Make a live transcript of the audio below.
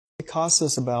It costs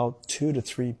us about $2 to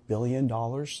 $3 billion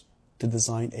to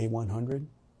design A100.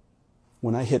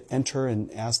 When I hit enter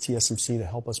and ask TSMC to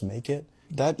help us make it,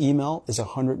 that email is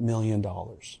 $100 million.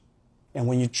 And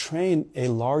when you train a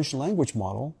large language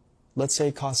model, let's say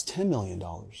it costs $10 million.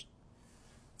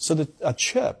 So a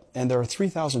chip, and there are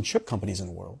 3,000 chip companies in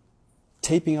the world,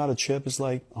 taping out a chip is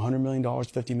like $100 million,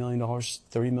 $50 million,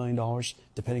 $30 million,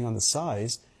 depending on the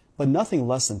size, but nothing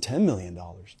less than $10 million.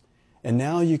 And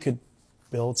now you could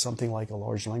build something like a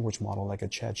large language model, like a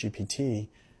ChatGPT,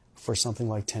 for something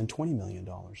like $10, $20 million.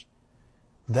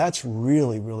 That's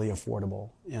really, really affordable.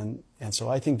 And so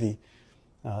I think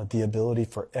the ability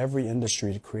for every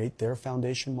industry to create their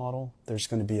foundation model, there's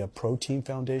going to be a protein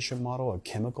foundation model, a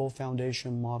chemical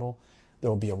foundation model, there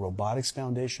will be a robotics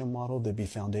foundation model, there'll be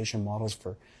foundation models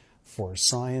for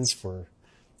science, for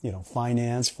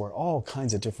finance, for all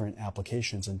kinds of different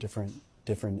applications in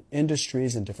different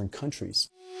industries and different countries.